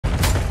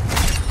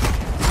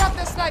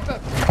sniper!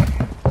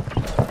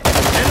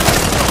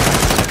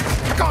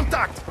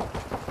 Contact!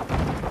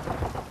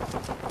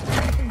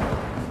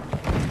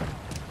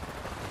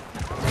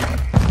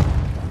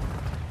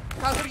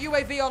 Counter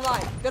UAV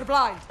online. They're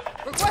blind.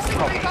 Requesting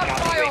Copy. recon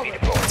Counter flyover. UAV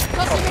deployed.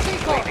 Trusting a Copy.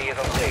 decoy. UAV is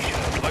on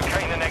station.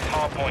 Locating the next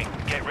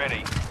hardpoint. Get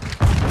ready.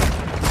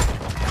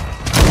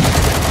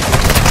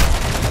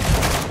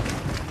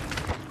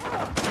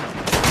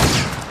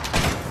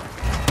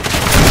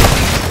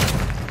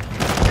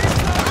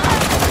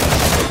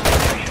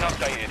 Location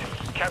updated.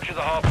 Capture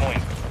the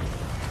hardpoint.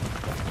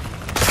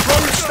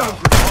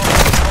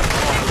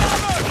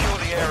 Secure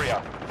the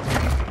area.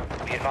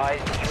 Be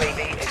advised, UAV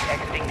is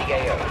exiting the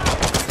AO.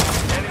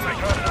 Enemy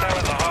personnel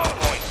at the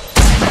hardpoint.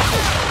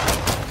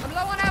 I'm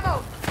low on ammo.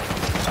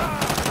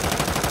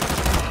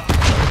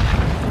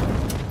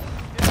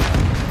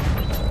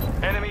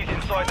 Enemies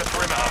inside the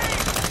perimeter.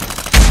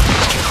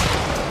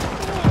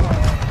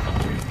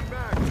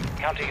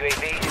 Counter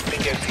UAV is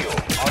bingo fuel.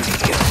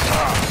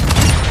 RTX.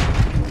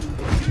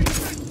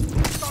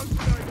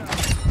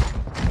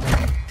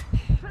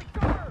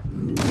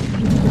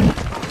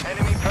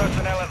 Enemy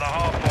personnel at the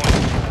hardpoint.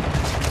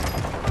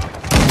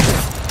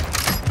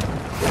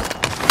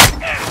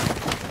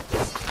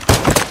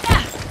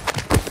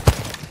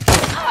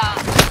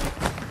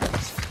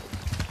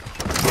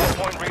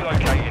 Hardpoint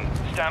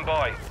relocating. Stand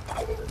by.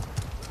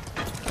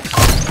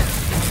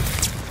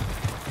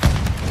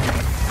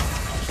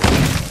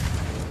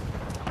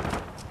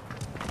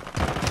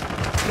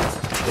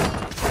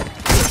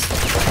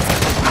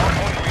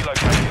 Hardpoint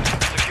relocating.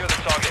 Secure the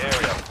target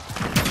area.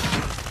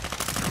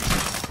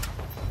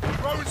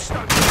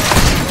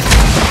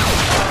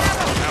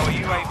 Our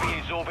UAV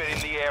is orbiting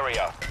the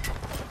area.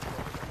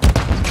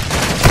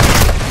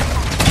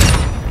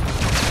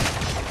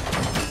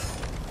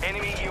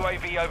 Enemy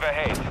UAV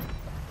overhead.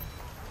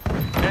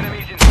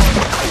 Enemies inside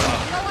the perimeter.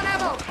 Low on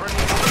ammo.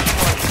 Friendly water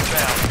strike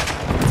inbound.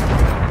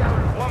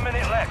 1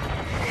 minute left.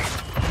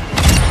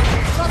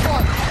 Shot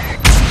one.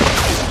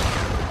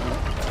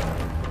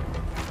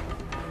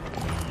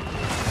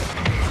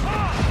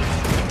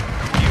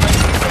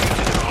 UAV ready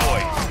to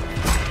deploy.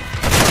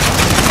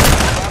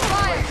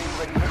 Fire.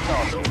 Ready for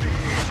tasking.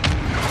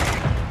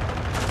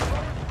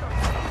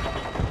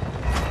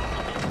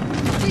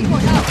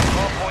 Decoy out.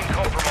 Hardpoint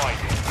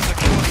compromised.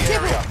 Secure the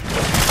area.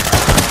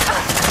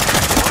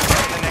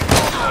 Locating the next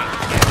hardpoint.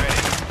 Get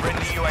ready.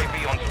 Friendly UAV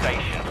on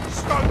station.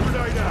 Stun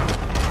grenade out!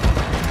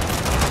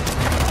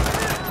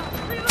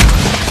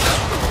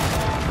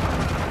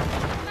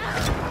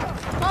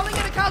 Calling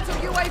in a counter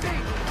UAV.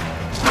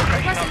 Location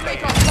Requesting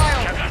updated. recon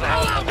flyover. Capture the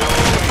hardpoint.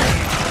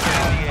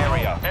 In the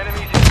area.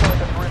 Enemies inside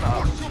the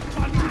perimeter.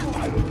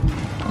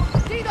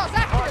 DDoS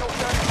active.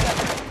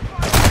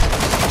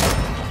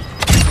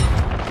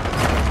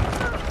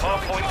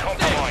 Hardpoint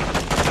compromised.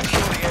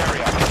 Secure the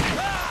area.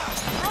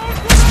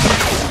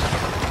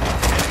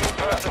 Enemy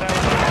personnel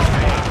at the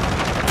hardpoint.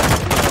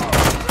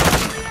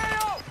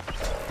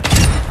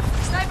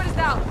 Sniper is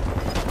down.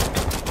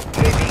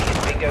 UAV is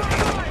bingo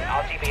fuel.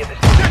 RTV at the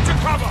Get to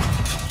cover!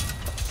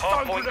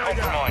 Hardpoint grenade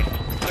out. compromised.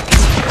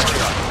 Secure the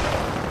area.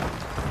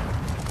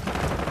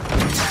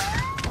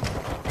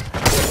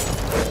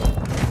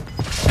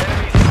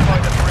 Enemies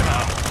inside the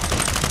perimeter.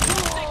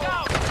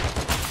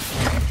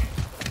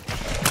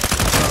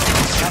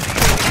 Counter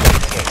UAV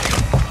engaged.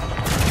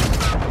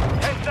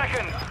 10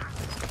 seconds.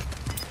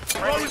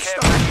 Friendly care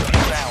stun. package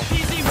inbound.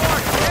 Easy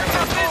work!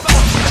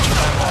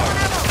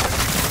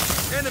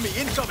 Enemy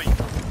incoming!